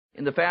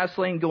in the fast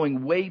lane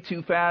going way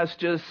too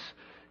fast.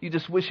 You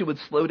just wish it would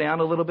slow down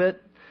a little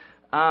bit.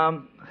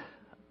 A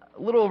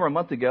little over a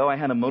month ago, I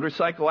had a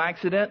motorcycle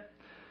accident.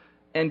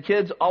 And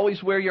kids,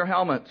 always wear your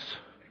helmets,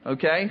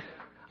 okay?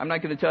 I'm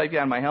not going to tell you if you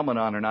had my helmet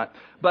on or not.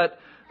 But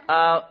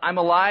I'm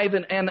alive,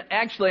 and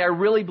actually I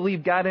really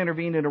believe God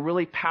intervened in a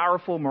really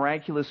powerful,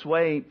 miraculous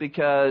way,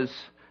 because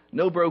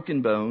no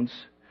broken bones,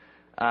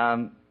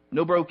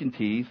 no broken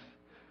teeth.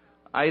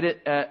 I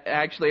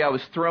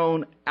was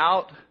thrown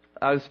out.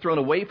 I was thrown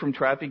away from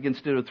traffic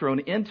instead of thrown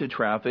into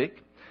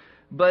traffic.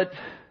 But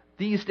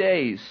these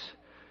days,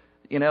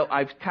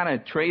 I've kind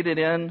of traded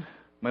in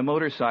my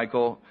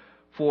motorcycle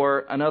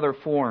for another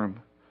form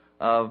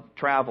of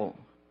travel.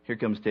 Here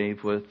comes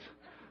Dave with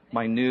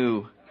my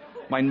new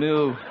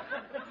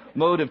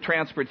mode of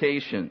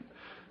transportation.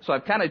 So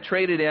I've kind of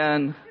traded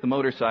in the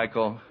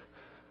motorcycle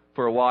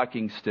for a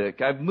walking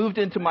stick. I've moved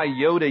into my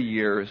Yoda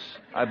years,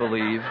 I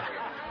believe.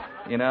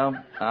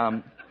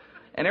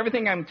 And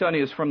everything I'm telling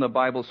you is from the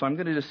Bible, so I'm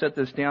going to just set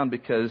this down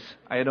because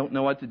I don't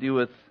know what to do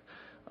with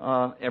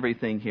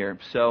everything here.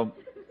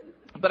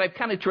 But I've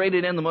kind of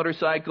traded in the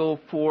motorcycle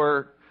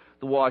for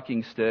the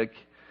walking stick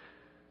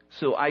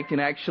so I can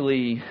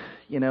actually,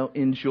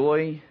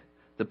 enjoy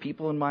the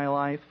people in my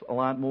life a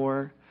lot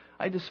more.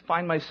 I just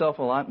find myself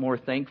a lot more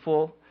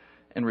thankful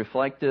and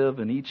reflective,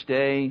 and each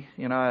day,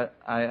 I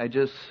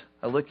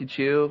look at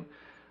you,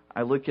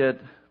 I look at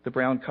the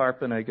brown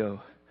carpet, and I go,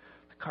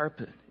 the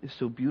carpet is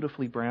so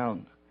beautifully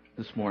brown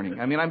this morning.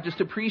 I mean, I'm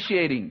just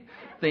appreciating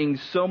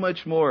things so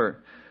much more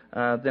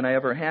than I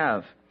ever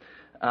have.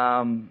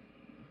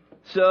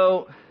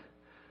 So,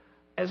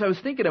 as I was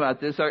thinking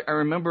about this, I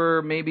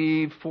remember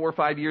maybe 4 or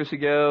 5 years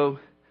ago,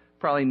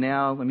 probably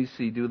now, let me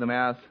see, do the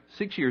math,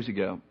 6 years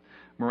ago,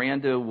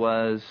 Miranda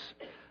was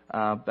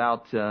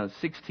about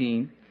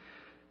 16.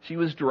 She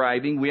was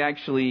driving. We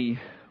actually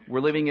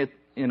were living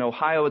in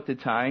Ohio at the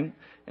time,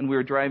 and we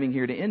were driving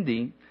here to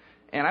Indy.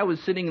 And I was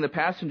sitting in the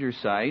passenger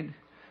side,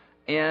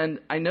 and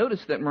I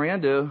noticed that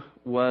Miranda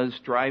was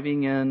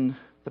driving in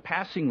the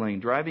passing lane,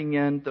 driving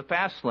in the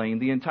fast lane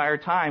the entire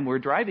time we're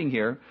driving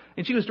here.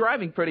 And she was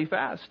driving pretty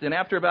fast. And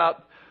after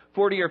about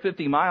 40 or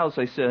 50 miles,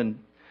 I said,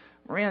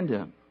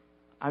 Miranda,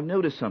 I've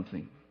noticed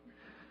something.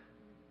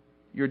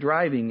 You're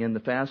driving in the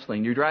fast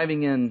lane. You're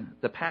driving in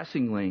the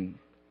passing lane.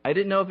 I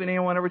didn't know if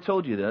anyone ever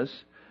told you this,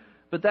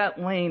 but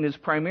that lane is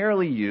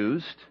primarily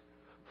used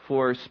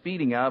for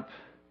speeding up,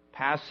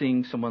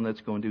 passing someone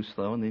that's going too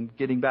slow, and then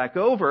getting back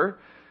over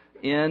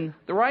in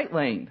the right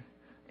lane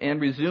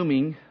and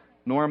resuming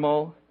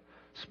normal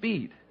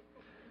speed.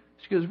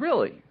 She goes,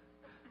 really?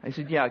 I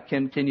said, yeah,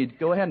 can you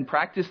go ahead and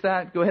practice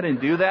that? Go ahead and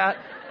do that?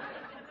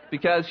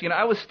 Because,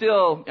 I was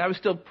still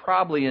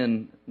probably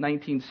in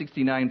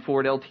 1969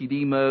 Ford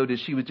LTD mode as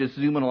she was just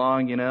zooming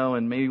along,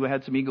 and maybe we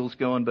had some eagles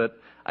going, but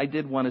I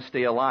did want to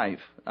stay alive.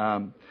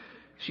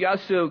 She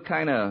also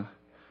kind of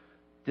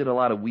did a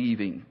lot of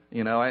weaving.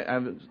 I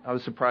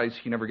was surprised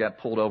she never got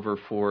pulled over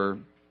for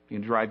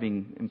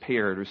driving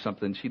impaired or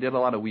something. She did a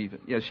lot of weaving.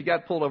 Yeah, she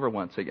got pulled over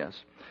once, I guess.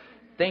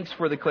 Thanks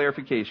for the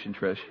clarification,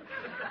 Trish.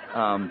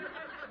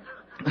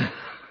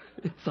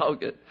 It's all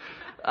good.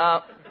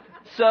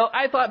 So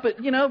I thought, but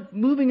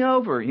moving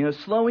over,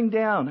 slowing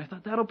down. I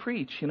thought that'll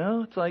preach.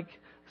 It's like,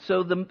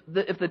 so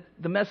if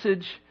the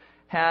message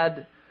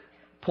had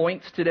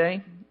points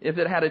today, if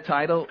it had a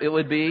title, it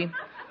would be,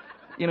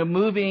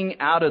 moving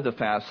out of the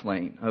fast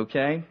lane.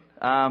 Okay.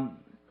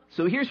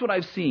 So here's what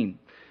I've seen.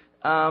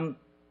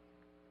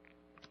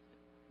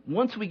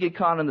 Once we get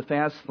caught in the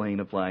fast lane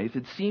of life,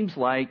 it seems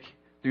like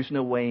there's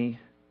no way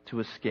to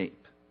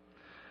escape.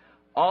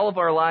 All of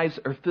our lives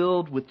are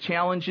filled with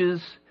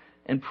challenges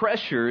and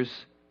pressures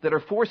that are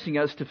forcing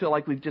us to feel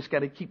like we've just got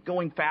to keep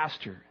going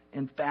faster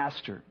and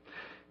faster.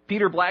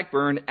 Peter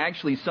Blackburn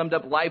actually summed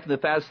up life in the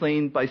fast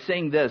lane by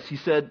saying this. He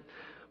said,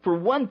 for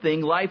one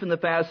thing, life in the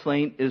fast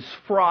lane is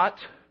fraught.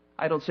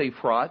 I don't say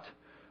fraught,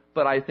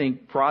 but I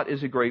think fraught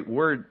is a great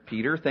word,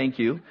 Peter. Thank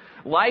you.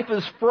 Life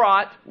is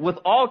fraught with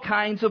all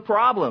kinds of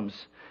problems.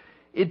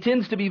 It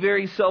tends to be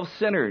very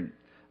self-centered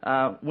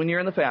when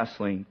you're in the fast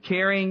lane,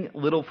 caring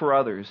little for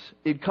others.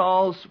 It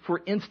calls for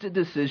instant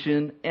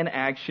decision and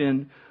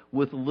action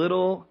with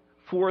little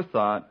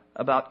forethought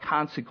about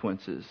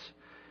consequences.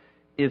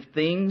 If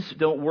things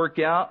don't work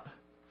out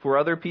for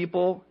other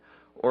people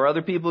or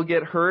other people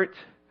get hurt,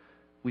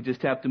 we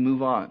just have to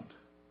move on,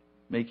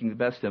 making the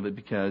best of it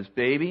because,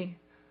 baby,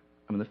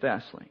 I'm in the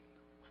fast lane.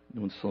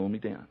 No one's slowing me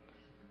down.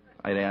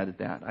 I'd added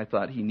that. I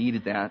thought he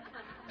needed that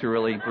to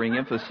really bring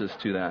emphasis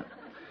to that.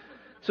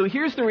 So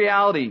here's the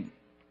reality.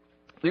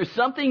 There's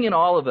something in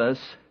all of us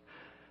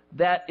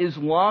that is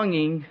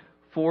longing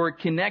for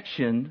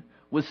connection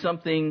with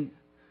something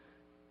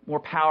more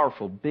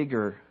powerful,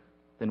 bigger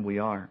than we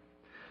are.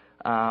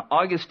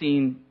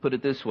 Augustine put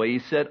it this way. He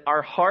said,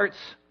 our hearts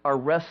are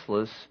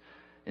restless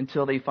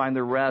until they find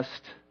their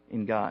rest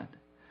in God.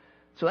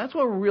 So that's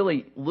what we're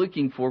really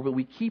looking for, but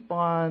we keep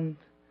on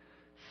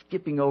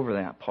skipping over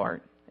that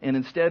part. And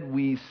instead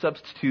we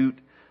substitute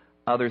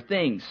other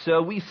things.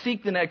 So we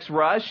seek the next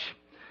rush.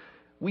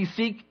 We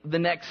seek the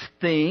next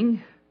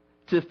thing.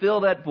 to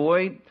fill that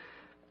void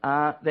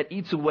that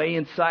eats away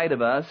inside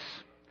of us.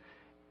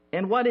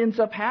 And what ends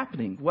up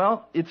happening?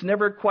 Well, it's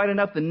never quite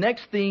enough. The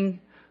next thing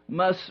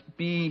must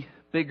be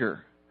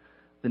bigger.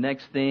 The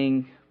next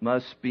thing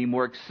must be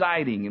more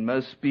exciting. It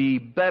must be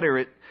better.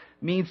 It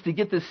means to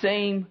get the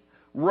same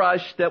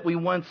rush that we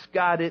once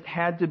got, it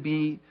had to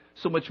be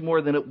so much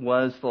more than it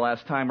was the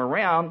last time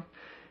around.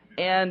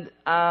 And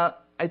I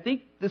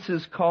think this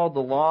is called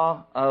the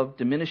law of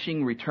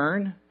diminishing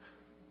return,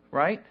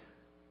 right?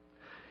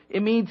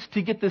 It means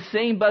to get the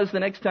same buzz the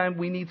next time,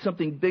 we need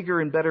something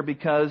bigger and better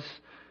because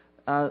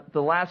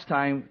the last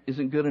time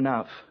isn't good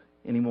enough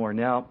anymore.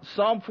 Now,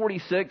 Psalm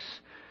 46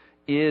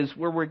 is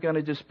where we're going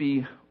to just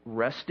be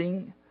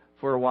resting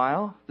for a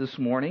while this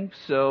morning.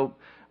 So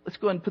let's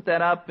go ahead and put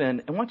that up.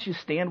 And I want you to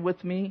stand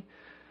with me.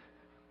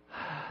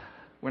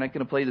 We're not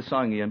going to play the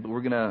song again, but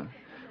we're going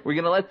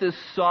to let this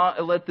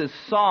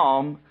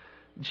psalm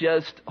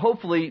just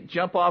hopefully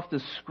jump off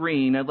the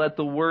screen and let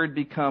the word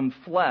become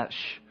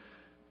flesh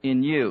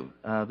in you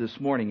this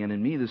morning and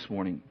in me this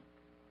morning.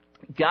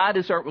 God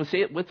is our, well,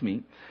 say it with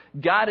me.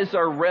 God is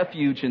our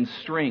refuge and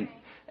strength,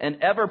 an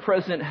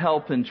ever-present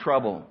help in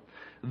trouble.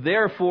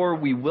 Therefore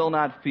we will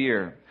not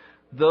fear,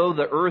 though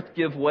the earth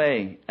give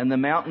way and the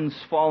mountains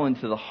fall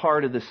into the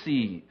heart of the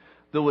sea,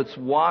 though its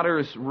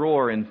waters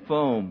roar and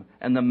foam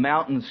and the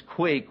mountains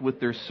quake with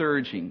their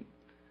surging.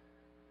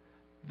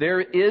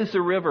 There is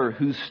a river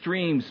whose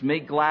streams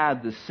make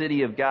glad the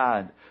city of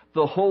God,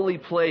 the holy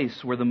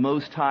place where the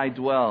Most High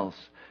dwells.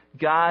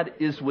 God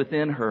is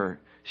within her.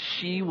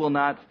 She will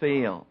not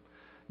fail.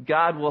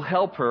 God will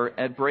help her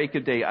at break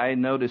of day. I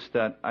noticed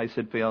that I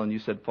said fail and you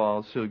said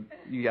fall, so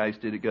you guys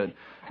did it good.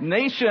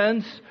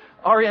 Nations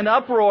are in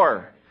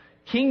uproar.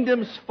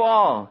 Kingdoms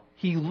fall.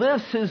 He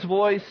lifts his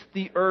voice,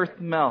 the earth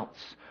melts.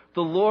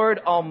 The Lord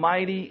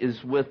Almighty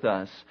is with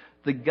us.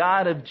 The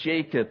God of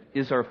Jacob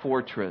is our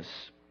fortress.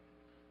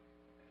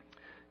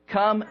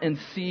 Come and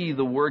see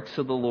the works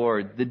of the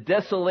Lord, the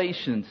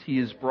desolations he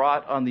has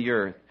brought on the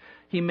earth.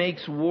 He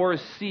makes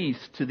wars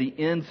cease to the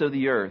ends of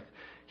the earth.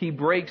 He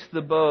breaks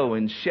the bow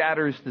and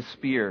shatters the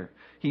spear.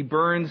 He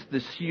burns the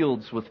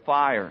shields with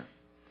fire.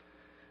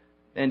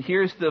 And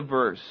here's the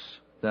verse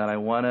that I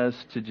want us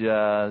to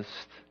just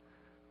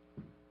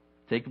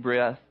take a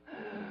breath.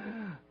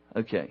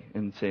 Okay,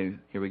 and say,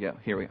 here we go.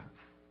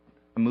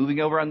 I'm moving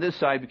over on this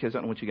side because I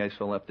don't want you guys to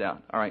feel left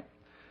out. All right.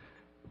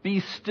 Be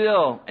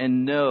still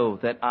and know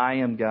that I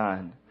am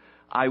God.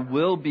 I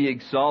will be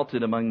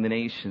exalted among the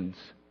nations.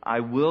 I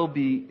will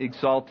be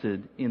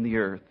exalted in the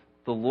earth.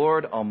 The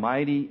Lord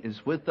Almighty is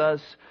with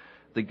us.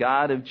 The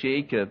God of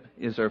Jacob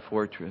is our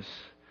fortress.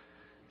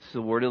 It's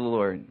the word of the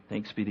Lord.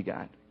 Thanks be to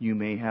God. You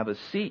may have a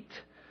seat.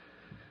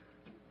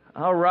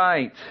 All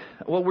right.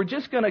 Well, we're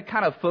just going to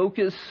kind of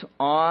focus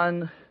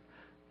on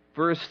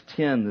verse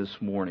 10 this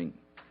morning.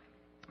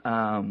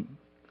 That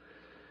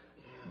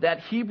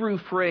Hebrew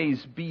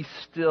phrase, be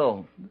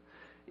still,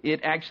 it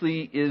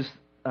actually is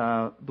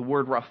the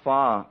word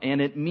rapha,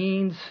 and it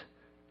means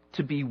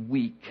to be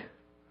weak.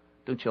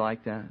 Don't you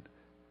like that?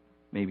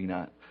 Maybe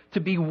not. To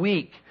be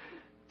weak,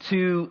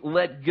 to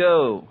let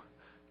go,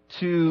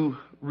 to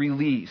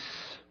release.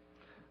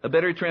 A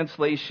better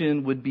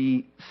translation would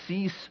be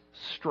cease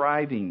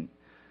striving.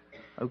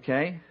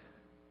 Okay?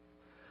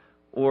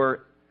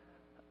 Or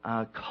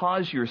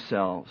cause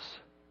yourselves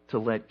to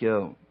let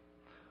go.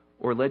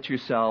 Or let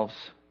yourselves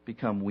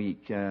become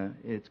weak.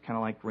 It's kind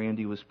of like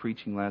Randy was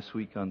preaching last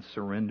week on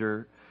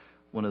surrender.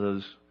 One of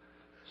those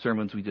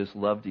sermons we just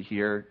love to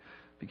hear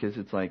because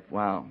it's like,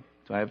 wow,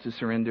 do I have to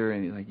surrender?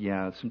 And you're like,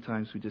 yeah,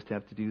 sometimes we just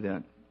have to do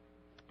that.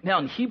 Now,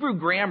 in Hebrew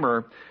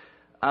grammar,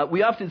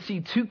 we often see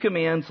two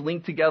commands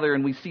linked together,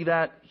 and we see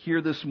that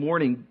here this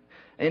morning.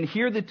 And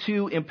here the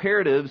two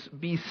imperatives,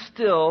 be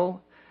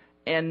still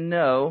and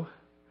know,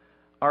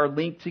 are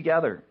linked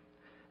together.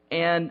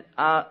 And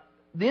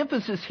the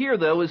emphasis here,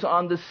 though, is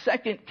on the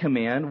second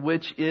command,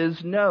 which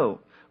is know,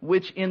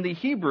 which in the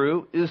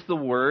Hebrew is the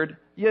word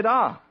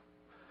yada.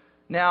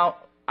 Now,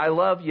 I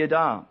love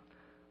yada.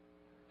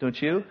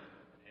 Don't you? Amen.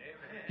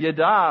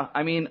 Yada,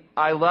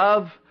 I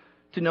love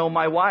to know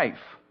my wife.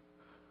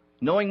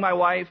 Knowing my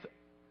wife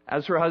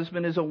as her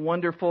husband is a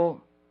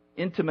wonderful,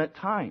 intimate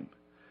time.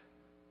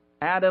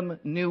 Adam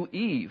knew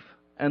Eve,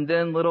 and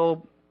then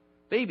little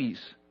babies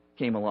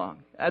came along.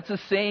 That's the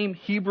same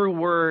Hebrew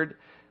word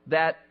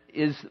that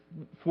is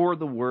for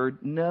the word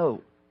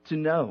know, to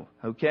know,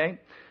 okay?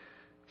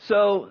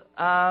 So,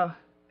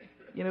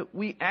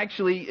 we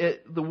actually,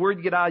 the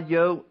word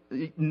yada,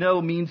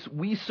 know means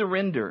we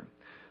surrender.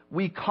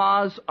 We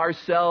cause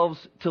ourselves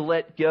to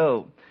let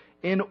go.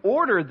 In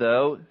order,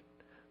 though,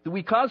 that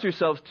we cause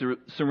ourselves to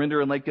surrender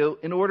and let go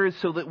in order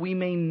so that we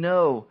may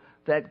know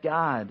that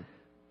God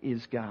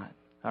is God,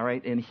 all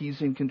right, and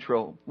He's in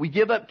control. We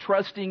give up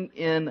trusting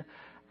in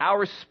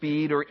our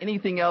speed or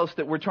anything else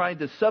that we're trying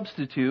to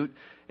substitute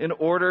in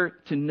order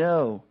to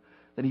know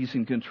that He's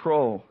in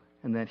control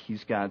and that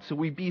He's God. So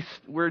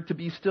we're to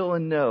be still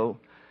and know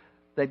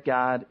that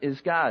God is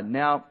God.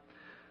 Now,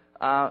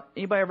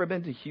 anybody ever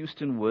been to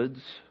Houston Woods?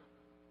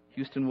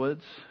 Houston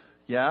Woods?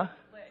 Yeah?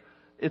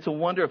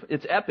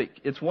 It's epic.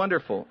 It's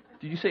wonderful.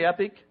 Did you say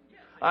epic?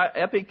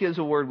 Epic is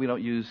a word we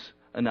don't use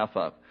enough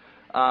of.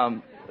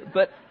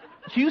 But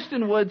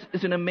Houston Woods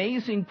is an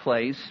amazing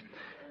place,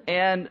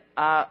 and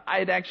I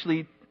had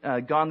actually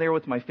gone there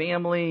with my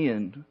family,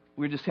 and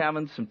we were just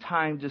having some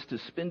time just to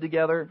spend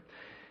together.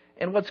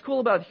 And what's cool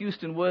about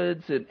Houston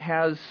Woods, it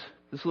has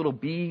this little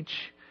beach,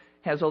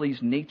 has all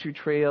these nature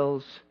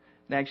trails,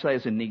 and actually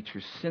has a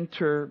nature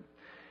center,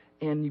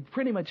 and you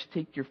pretty much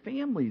take your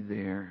family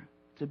there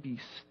to be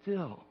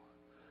still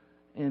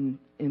and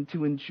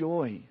to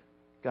enjoy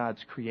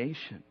God's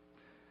creation.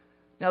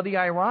 Now, the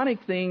ironic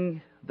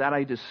thing that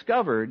I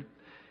discovered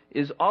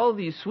is all of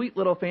these sweet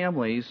little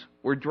families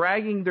were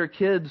dragging their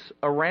kids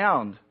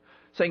around,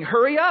 saying,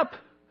 hurry up,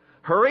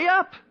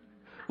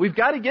 we've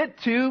got to get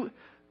to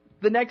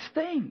the next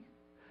thing.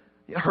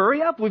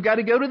 Hurry up, we've got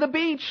to go to the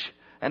beach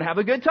and have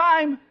a good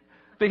time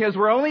because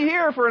we're only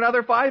here for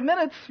another 5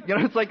 minutes.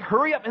 It's like,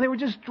 hurry up. And they were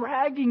just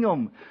dragging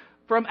them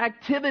from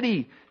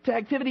activity to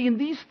activity. And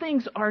these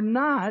things are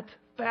not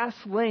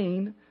fast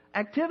lane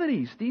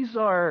activities. These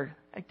are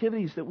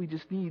activities that we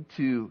just need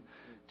to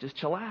just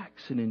chillax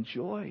and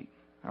enjoy.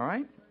 All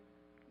right?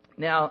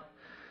 Now,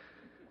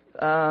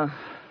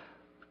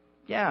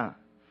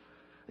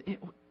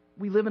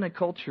 we live in a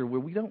culture where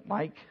we don't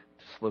like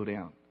to slow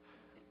down.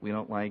 We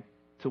don't like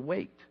to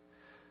wait.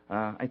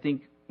 I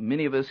think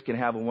many of us can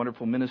have a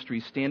wonderful ministry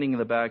standing in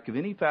the back of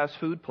any fast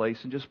food place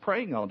and just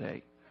praying all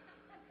day.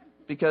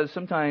 Because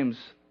sometimes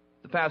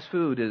the fast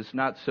food is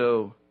not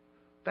so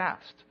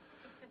fast.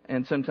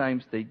 And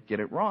sometimes they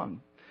get it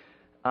wrong.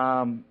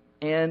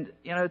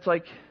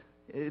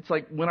 It's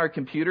like when our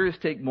computers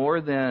take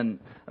more than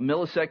a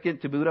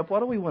millisecond to boot up,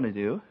 what do we want to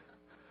do?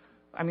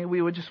 I mean,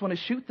 we would just want to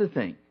shoot the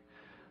thing.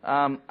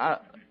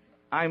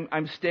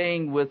 I'm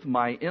staying with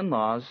my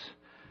in-laws,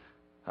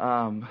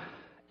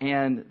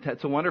 and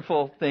that's a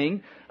wonderful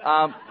thing.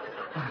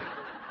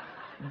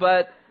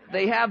 But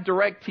they have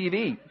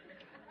DirecTV.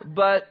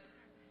 But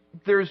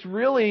there's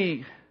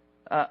really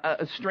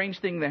a strange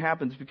thing that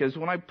happens because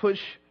when I push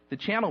the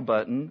channel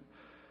button,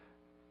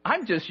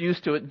 I'm just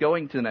used to it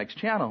going to the next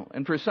channel.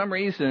 And for some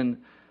reason,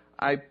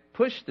 I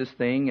push this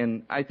thing,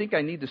 and I think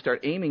I need to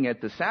start aiming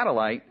at the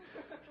satellite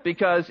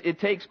because it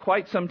takes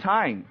quite some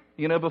time,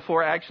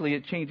 before actually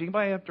it changes.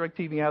 Anybody have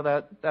DirecTV have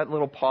that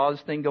little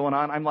pause thing going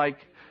on? I'm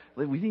like,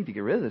 we need to get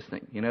rid of this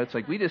thing. It's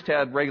like we just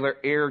had regular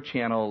air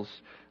channels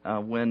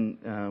when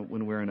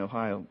we're in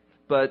Ohio.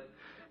 But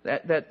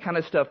that kind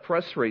of stuff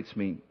frustrates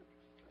me.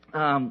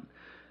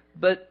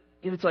 But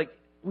it's like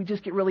we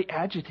just get really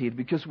agitated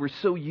because we're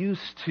so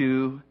used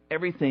to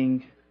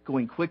everything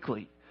going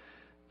quickly.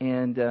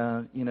 And,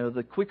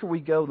 the quicker we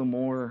go, the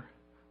more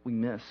we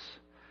miss.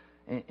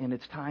 And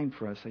it's time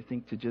for us, I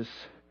think, to just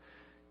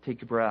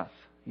take a breath,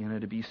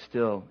 to be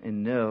still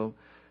and know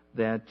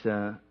that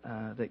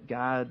that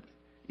God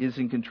is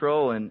in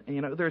control. And,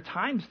 there are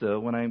times,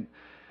 though,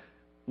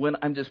 when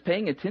I'm just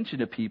paying attention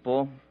to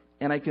people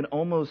and I can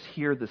almost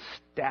hear the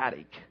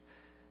static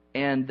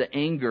and the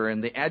anger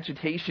and the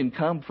agitation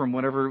come from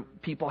whenever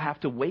people have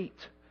to wait.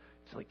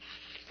 It's like,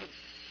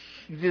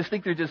 you just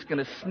think they're just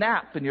going to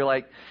snap, and you're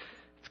like,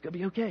 it's going to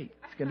be okay.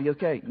 It's going to be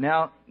okay.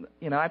 Now,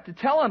 I have to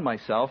tell on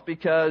myself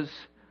because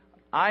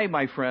I,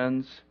 my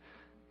friends,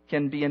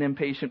 can be an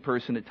impatient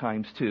person at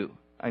times too.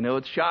 I know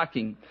it's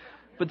shocking,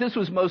 but this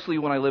was mostly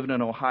when I lived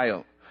in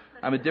Ohio.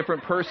 I'm a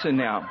different person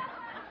now.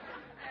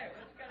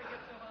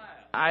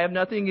 I have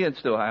nothing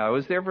against Ohio. I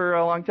was there for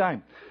a long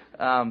time.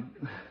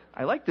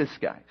 I like this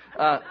guy.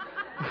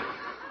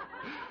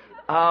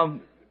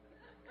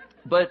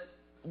 But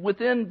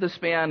within the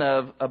span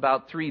of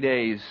about 3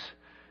 days,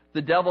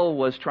 the devil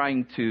was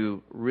trying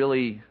to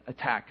really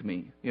attack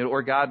me,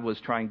 or God was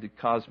trying to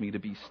cause me to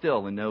be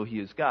still and know He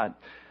is God.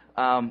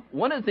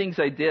 One of the things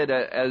I did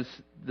as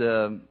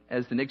the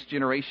next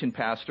generation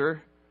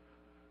pastor,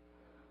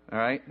 all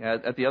right,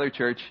 at the other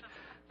church,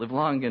 live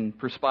long and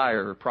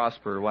perspire or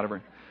prosper or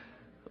whatever.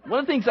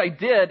 One of the things I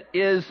did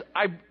is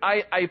I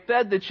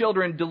fed the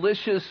children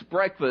delicious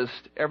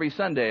breakfast every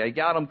Sunday. I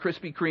got them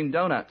Krispy Kreme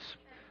donuts,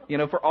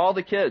 for all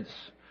the kids.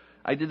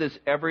 I did this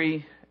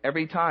every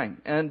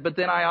time. But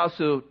then I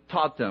also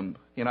taught them.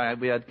 We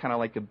had kind of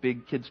like a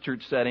big kids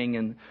church setting,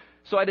 and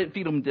so I didn't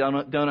feed them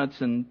donuts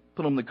and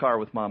put them in the car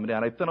with mom and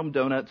dad. I fed them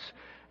donuts,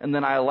 and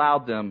then I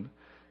allowed them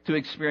to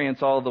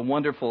experience all the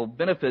wonderful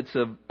benefits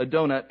of a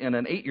donut and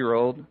an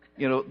 8-year-old,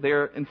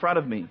 there in front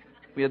of me.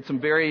 We had some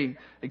very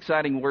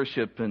exciting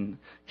worship and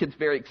kids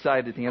very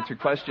excited to answer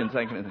questions,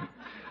 that kind of thing.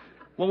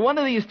 Well, one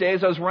of these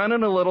days I was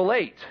running a little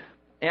late,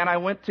 and I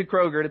went to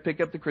Kroger to pick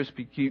up the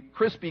Krispy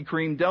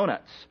Kreme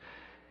donuts.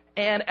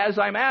 And as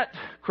I'm at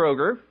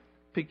Kroger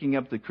picking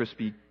up the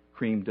Krispy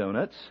Kreme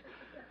donuts,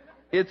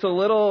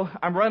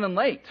 I'm running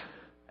late.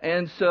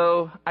 And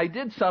so I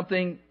did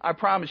something, I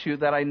promise you,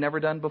 that I'd never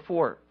done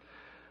before.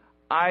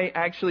 I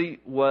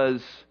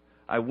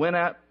went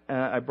out,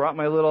 I brought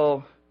my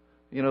little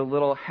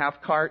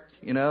half cart,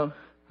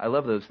 I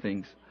love those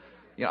things.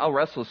 I'll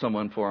wrestle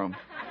someone for them.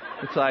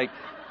 It's like,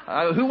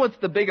 who wants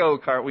the big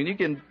old cart when you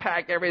can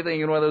pack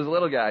everything in one of those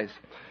little guys?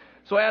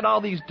 So I had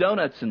all these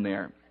donuts in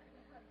there.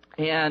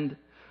 And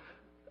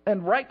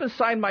right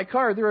beside my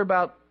car, there were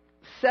about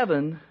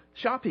 7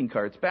 shopping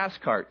carts, bass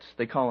carts,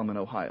 they call them in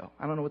Ohio.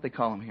 I don't know what they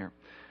call them here.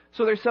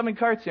 So there's 7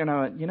 carts there, and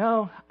I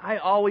went, I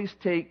always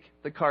take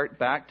the cart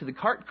back to the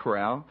cart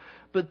corral,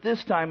 but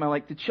this time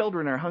the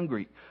children are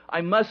hungry.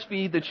 I must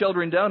feed the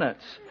children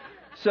donuts.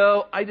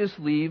 So I just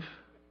leave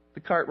the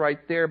cart right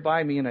there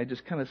by me, and I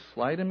just kind of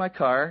slide in my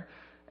car,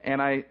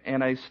 and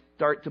I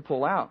start to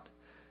pull out.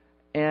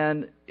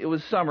 And it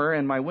was summer,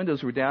 and my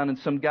windows were down, and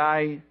some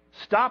guy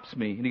stops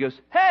me, and he goes,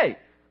 "Hey,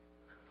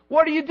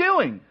 what are you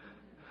doing?"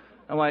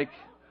 I'm like,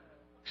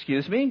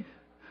 "Excuse me?"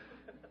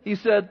 He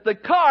said, "The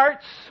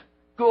carts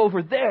go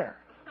over there."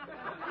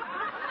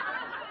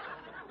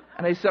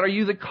 And I said, "Are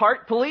you the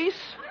cart police?"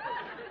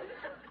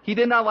 He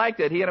did not like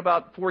that. He had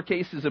about 4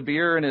 cases of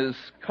beer in his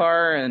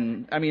car,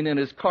 in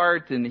his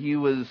cart, and he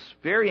was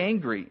very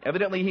angry.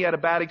 Evidently, he had a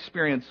bad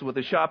experience with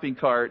a shopping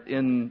cart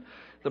in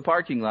the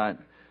parking lot.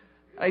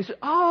 I said,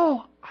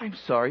 "Oh, I'm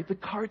sorry, the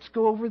carts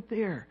go over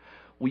there.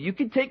 Well, you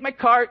can take my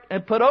cart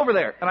and put over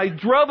there." And I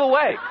drove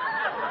away,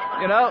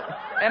 and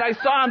I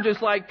saw him just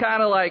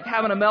kind of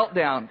having a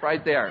meltdown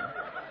right there.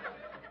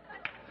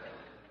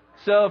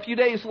 So a few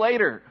days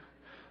later,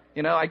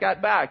 I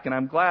got back, and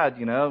I'm glad,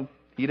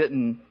 he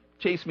didn't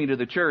chase me to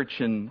the church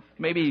and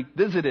maybe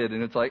visited,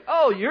 and it's like,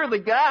 "Oh, you're the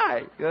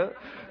guy."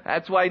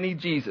 That's why I need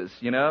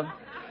Jesus,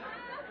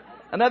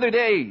 Another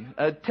day,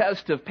 a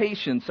test of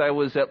patience, I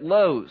was at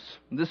Lowe's.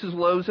 This is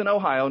Lowe's in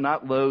Ohio,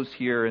 not Lowe's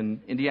here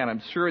in Indiana. I'm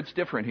sure it's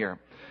different here.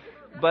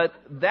 But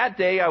that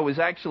day, I was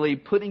actually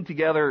putting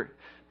together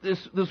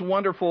this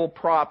wonderful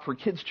prop for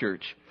kids'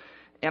 church.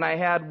 And I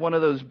had one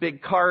of those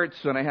big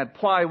carts, and I had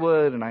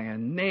plywood, and I had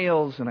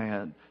nails, and I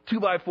had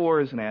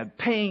 2x4s, and I had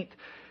paint.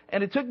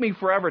 And it took me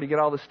forever to get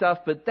all the stuff.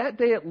 But that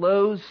day at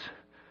Lowe's,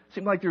 it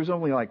seemed like there was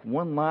only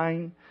one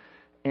line.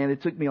 And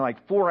it took me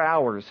 4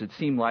 hours, it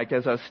seemed like,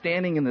 as I was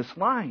standing in this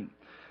line.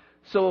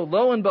 So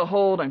lo and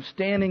behold, I'm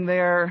standing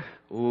there,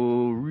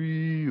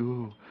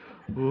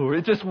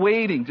 just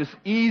waiting, just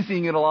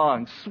easing it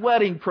along,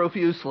 sweating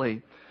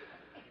profusely.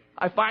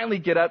 I finally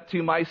get up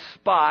to my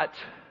spot,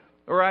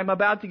 or I'm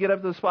about to get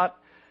up to the spot,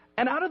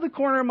 and out of the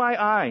corner of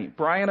my eye,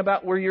 Brian,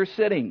 about where you're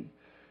sitting,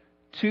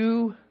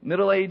 2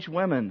 middle-aged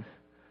women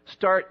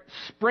start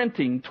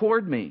sprinting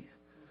toward me.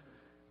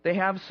 They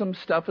have some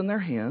stuff in their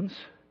hands.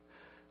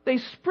 They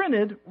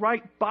sprinted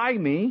right by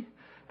me,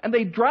 and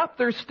they dropped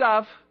their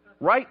stuff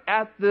right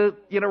at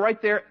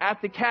right there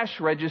at the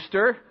cash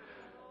register.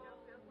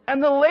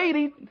 And the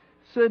lady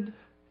said,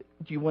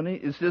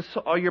 is this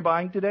all you're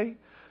buying today?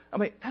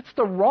 That's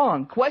the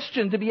wrong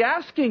question to be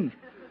asking.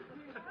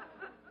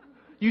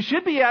 You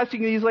should be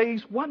asking these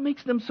ladies, what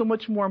makes them so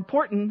much more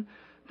important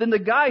than the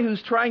guy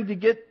who's trying to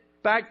get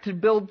back to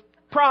build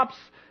props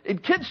in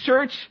kids'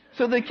 church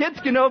so the kids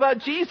can know about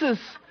Jesus?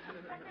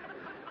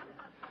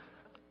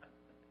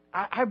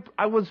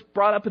 I was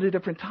brought up at a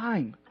different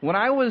time. When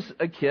I was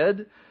a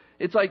kid,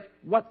 it's like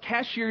what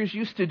cashiers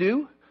used to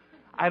do.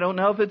 I don't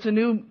know if it's a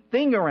new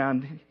thing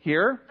around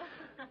here,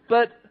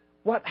 but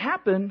what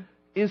happened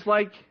is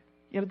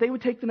they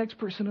would take the next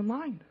person in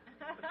line.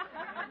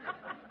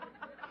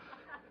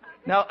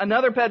 Now,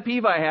 another pet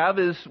peeve I have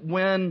is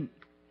when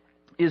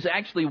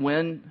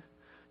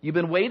you've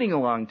been waiting a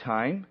long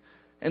time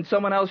and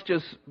someone else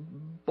just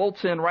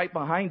bolts in right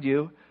behind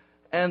you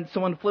and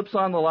someone flips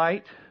on the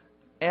light,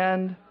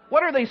 and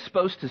what are they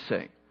supposed to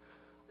say?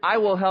 "I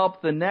will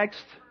help the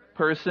next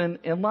person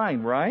in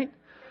line," right?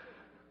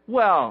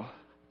 Well,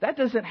 that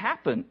doesn't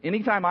happen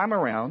anytime I'm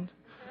around.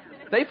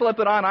 They flip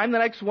it on, I'm the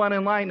next one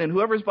in line, and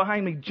whoever's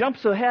behind me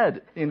jumps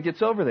ahead and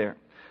gets over there.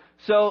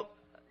 So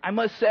I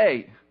must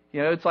say,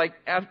 it's like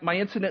after my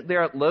incident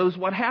there at Lowe's,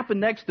 what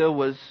happened next, though,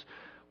 was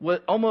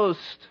what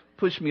almost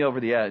pushed me over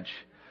the edge.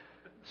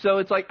 So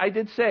it's like I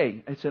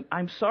said,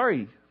 "I'm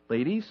sorry,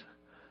 ladies.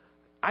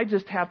 I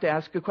just have to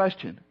ask a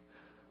question.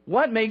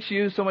 What makes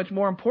you so much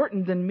more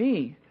important than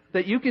me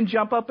that you can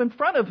jump up in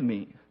front of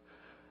me?"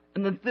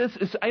 And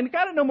I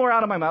got to know more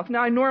out of my mouth.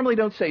 Now, I normally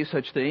don't say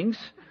such things.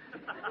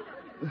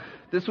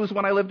 This was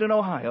when I lived in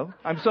Ohio.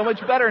 I'm so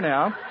much better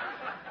now.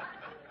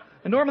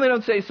 I normally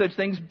don't say such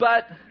things,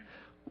 but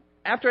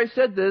after I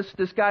said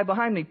this guy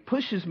behind me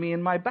pushes me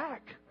in my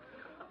back.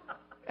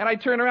 And I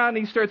turn around and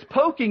he starts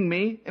poking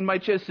me in my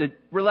chest. Said,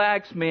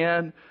 "Relax,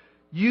 man.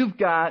 You've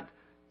got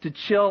to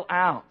chill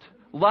out.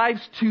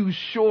 Life's too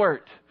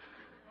short."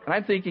 And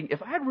I'm thinking,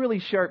 if I had really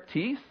sharp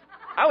teeth,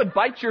 I would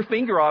bite your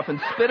finger off and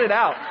spit it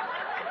out.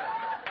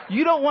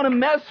 You don't want to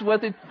mess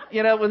with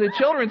a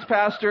children's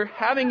pastor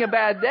having a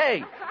bad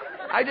day.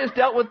 I just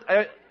dealt with,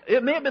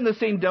 it may have been the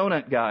same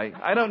donut guy.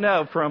 I don't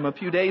know, from a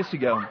few days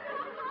ago.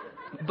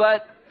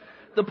 But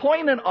the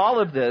point in all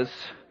of this,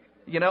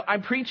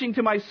 I'm preaching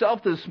to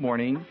myself this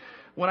morning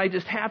when I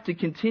just have to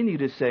continue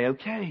to say,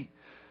 okay,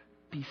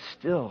 be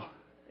still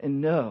and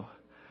know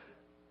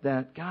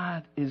that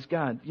God is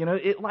God.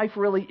 Life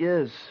really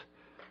is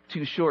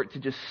too short to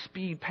just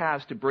speed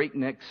past a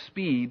breakneck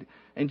speed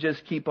and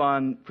just keep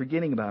on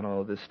forgetting about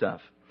all of this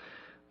stuff.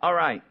 All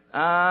right.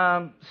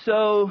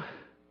 So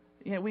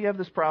we have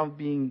this problem of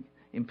being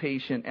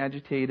impatient,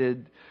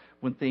 agitated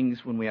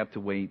when we have to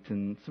wait.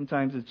 And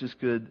sometimes it's just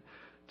good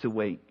to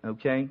wait,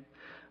 okay?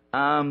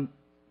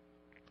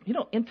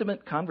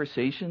 Intimate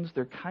conversations,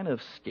 they're kind of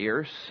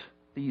scarce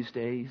these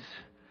days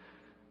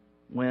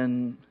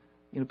when,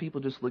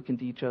 people just look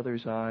into each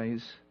other's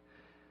eyes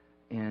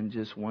and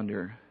just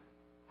wonder,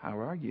 how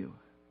are you?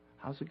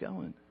 How's it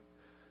going?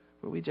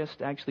 Where we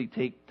just actually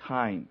take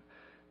time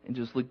and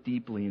just look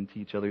deeply into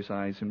each other's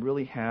eyes and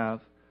really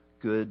have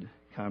good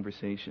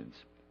conversations.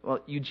 Well,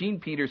 Eugene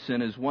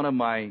Peterson is one of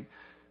my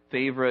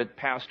favorite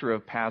pastor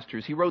of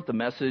pastors. He wrote The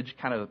Message,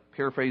 kind of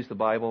paraphrased the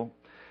Bible.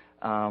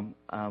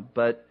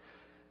 But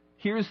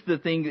here's the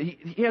thing.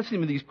 He has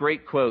some of these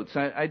great quotes.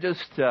 I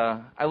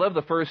love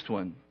the first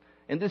one.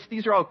 And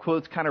these are all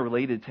quotes kind of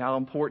related to how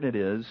important it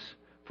is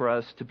for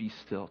us to be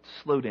still, to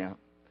slow down.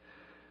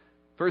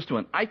 First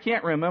one, I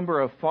can't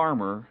remember a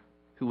farmer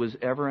who was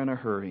ever in a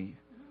hurry.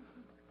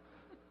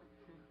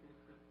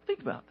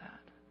 Think about that.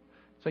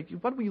 It's like,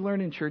 what did we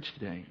learn in church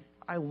today?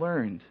 I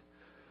learned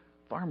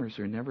farmers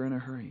are never in a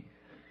hurry.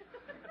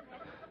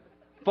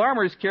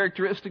 Farmers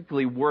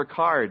characteristically work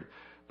hard,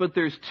 but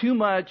there's too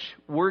much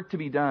work to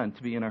be done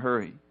to be in a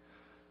hurry.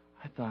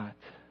 I thought,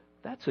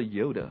 that's a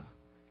Yoda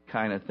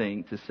kind of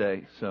thing to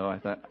say. So I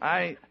thought,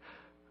 I'm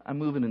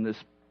moving in this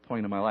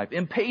point of my life.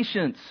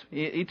 Impatience.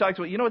 He talks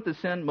about, what the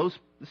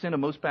sin of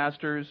most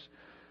pastors?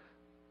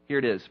 Here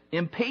it is.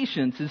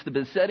 Impatience is the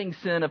besetting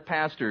sin of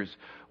pastors.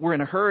 We're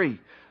in a hurry.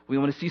 We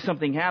want to see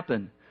something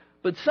happen.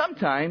 But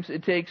sometimes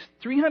it takes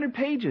 300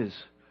 pages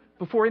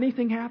before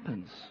anything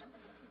happens.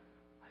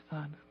 I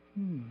thought,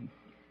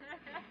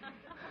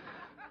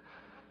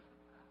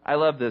 I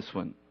love this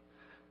one.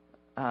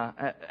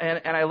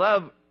 And I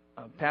love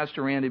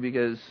Pastor Randy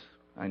because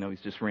I know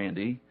he's just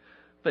Randy,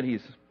 but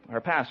he's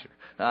our pastor.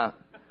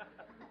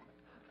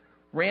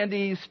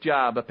 Randy's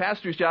job, a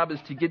pastor's job, is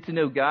to get to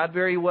know God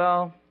very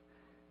well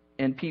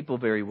and people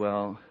very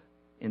well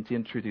and to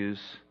introduce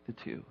the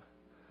two.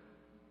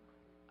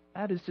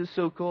 That is just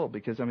so cool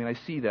because, I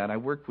see that. I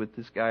work with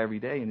this guy every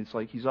day, and it's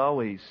like he's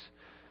always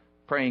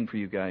praying for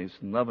you guys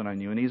and loving on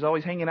you, and he's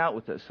always hanging out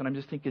with us. And I'm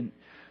just thinking,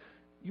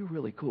 you're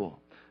really cool.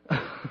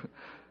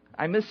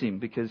 I miss him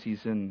because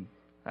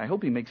I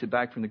hope he makes it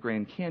back from the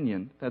Grand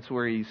Canyon. That's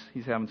where he's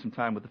having some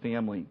time with the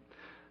family.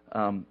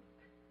 The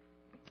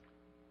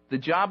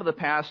job of the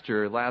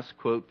pastor, last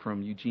quote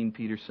from Eugene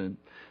Peterson,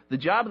 the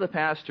job of the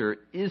pastor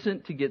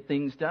isn't to get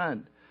things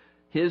done.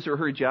 His or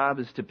her job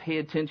is to pay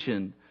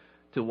attention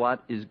to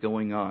what is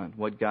going on,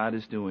 what God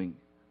is doing.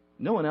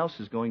 No one else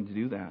is going to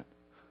do that.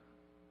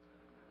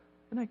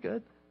 Isn't that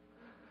good?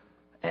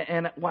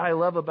 And what I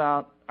love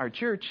about our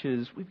church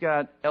is we've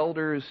got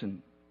elders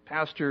and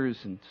pastors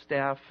and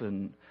staff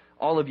and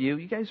all of you.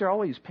 You guys are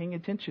always paying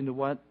attention to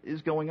what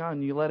is going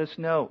on. You let us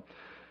know.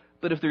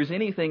 But if there's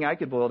anything I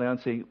could boil down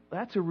and say,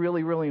 that's a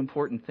really, really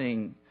important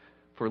thing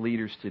for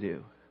leaders to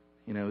do,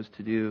 is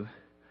to do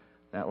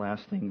that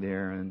last thing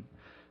there. And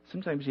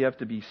sometimes you have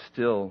to be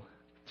still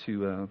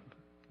to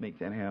make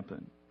that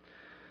happen.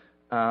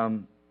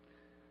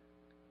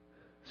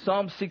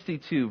 Psalm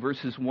 62,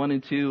 verses 1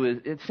 and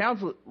 2, it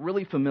sounds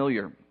really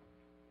familiar.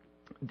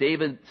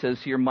 David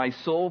says here, my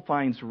soul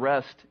finds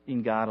rest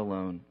in God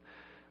alone.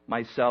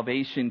 My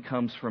salvation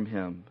comes from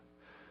Him.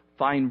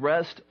 Find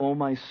rest, O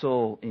my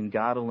soul, in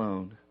God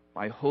alone.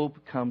 My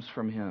hope comes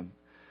from Him.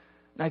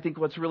 And I think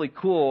what's really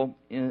cool,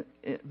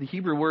 the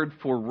Hebrew word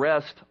for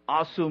rest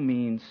also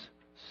means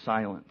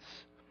silence.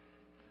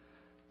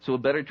 So a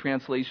better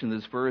translation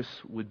of this verse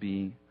would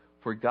be,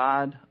 for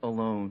God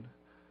alone,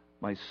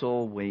 my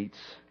soul waits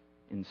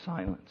in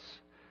silence.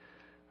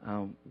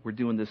 We're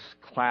doing this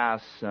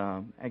class,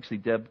 actually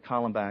Deb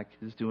Collenbach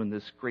is doing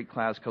this great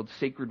class called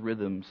Sacred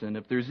Rhythms. And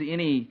if there's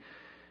any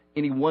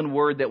one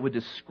word that would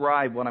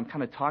describe what I'm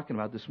kind of talking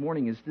about this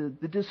morning is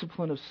the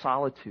discipline of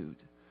solitude,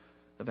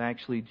 of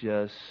actually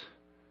just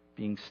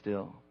being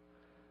still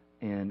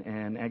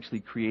and actually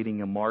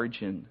creating a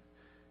margin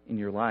in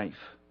your life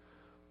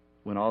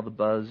when all the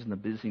buzz and the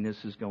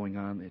busyness is going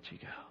on that you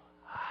go,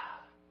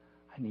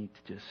 I need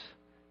to just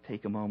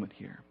take a moment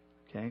here,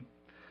 okay?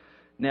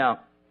 Now,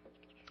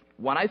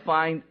 what I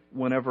find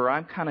whenever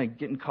I'm kind of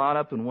getting caught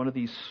up in one of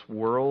these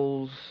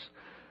swirls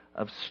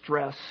of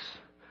stress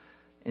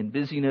and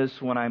busyness,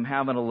 when I'm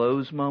having a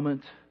Lowe's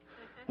moment,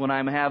 when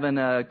I'm having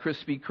a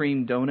Krispy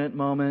Kreme donut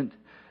moment,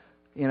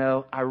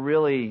 I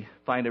really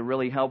find it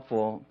really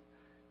helpful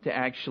to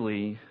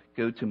actually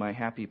go to my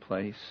happy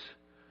place,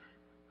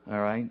 all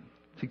right?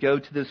 To go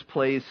to this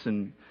place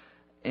and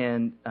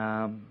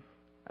I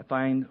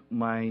find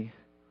my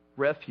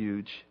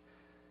refuge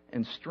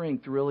and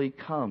strength really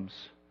comes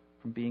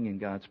from being in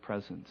God's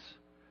presence.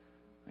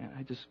 And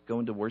I just go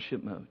into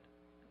worship mode.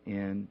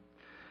 And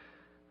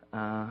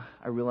I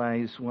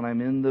realize when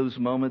I'm in those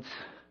moments,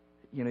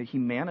 He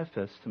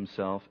manifests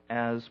Himself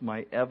as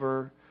my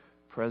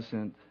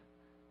ever-present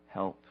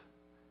help.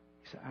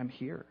 He said, I'm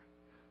here.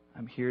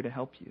 I'm here to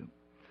help you.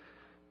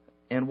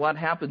 And what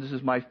happens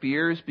is my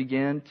fears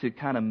begin to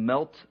kind of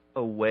melt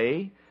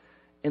away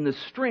in the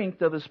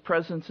strength of His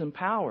presence and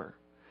power.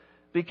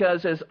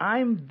 Because as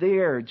I'm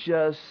there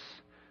just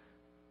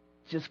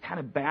kind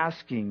of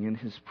basking in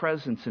His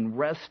presence and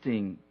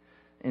resting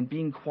and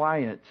being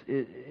quiet,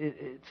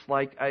 it's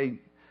like I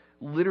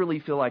literally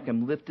feel like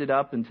I'm lifted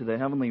up into the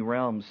heavenly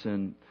realms,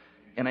 and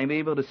I'm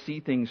able to see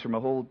things from a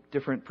whole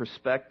different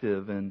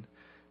perspective, and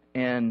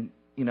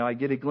I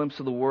get a glimpse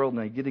of the world,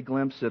 and I get a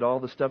glimpse at all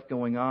the stuff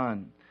going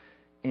on,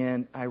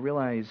 and I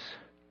realize,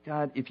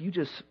 God, if you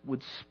just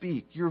would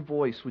speak, your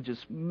voice would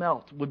just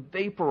melt, would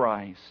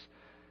vaporize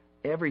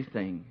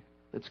everything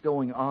that's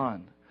going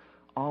on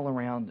all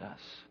around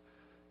us.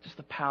 Just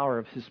the power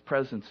of His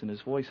presence and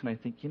His voice. And I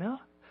think,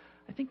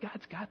 I think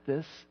God's got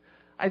this.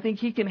 I think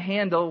He can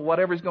handle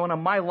whatever's going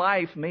on. My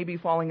life may be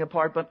falling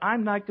apart, but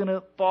I'm not going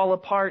to fall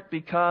apart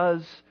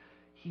because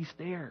He's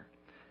there.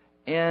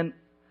 And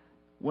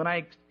when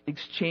I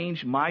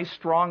exchange my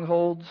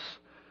strongholds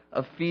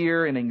of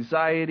fear and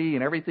anxiety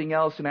and everything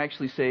else and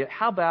actually say,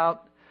 how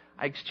about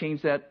I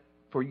exchange that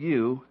for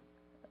you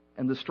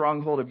and the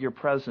stronghold of your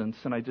presence,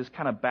 and I just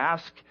kind of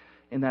bask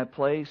in that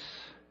place,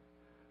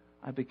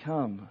 I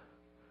become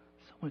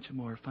so much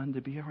more fun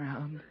to be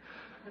around.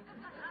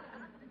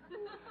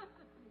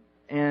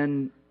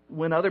 And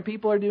when other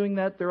people are doing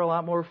that, they're a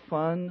lot more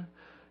fun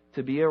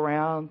to be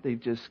around. They've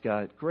just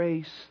got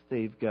grace.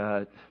 They've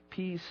got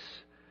peace.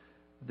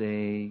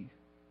 They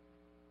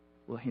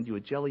will hand you a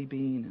jelly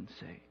bean and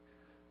say,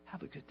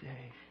 have a good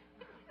day.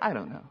 I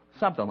don't know.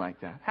 Something like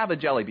that. Have a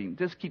jelly bean.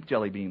 Just keep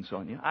jelly beans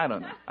on you. I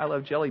don't know. I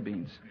love jelly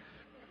beans.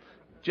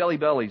 Jelly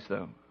bellies,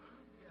 though.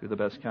 They're the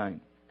best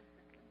kind.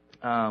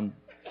 God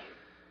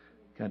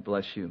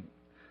bless you.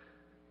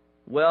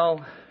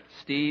 Well,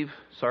 Steve,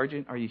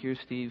 Sergeant, are you here,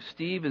 Steve?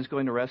 Steve is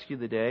going to rescue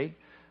the day.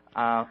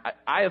 I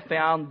have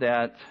found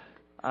that,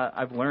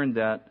 I've learned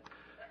that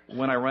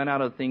when I run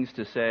out of things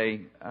to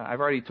say, I've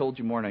already told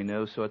you more than I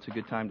know, so it's a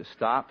good time to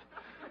stop.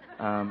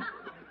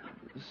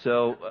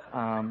 So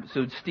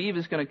Steve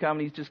is going to come,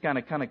 and he's just going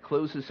to kind of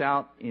close us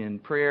out in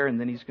prayer, and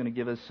then he's going to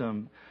give us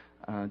some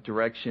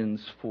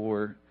directions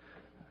for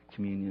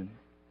communion.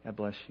 God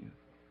bless you.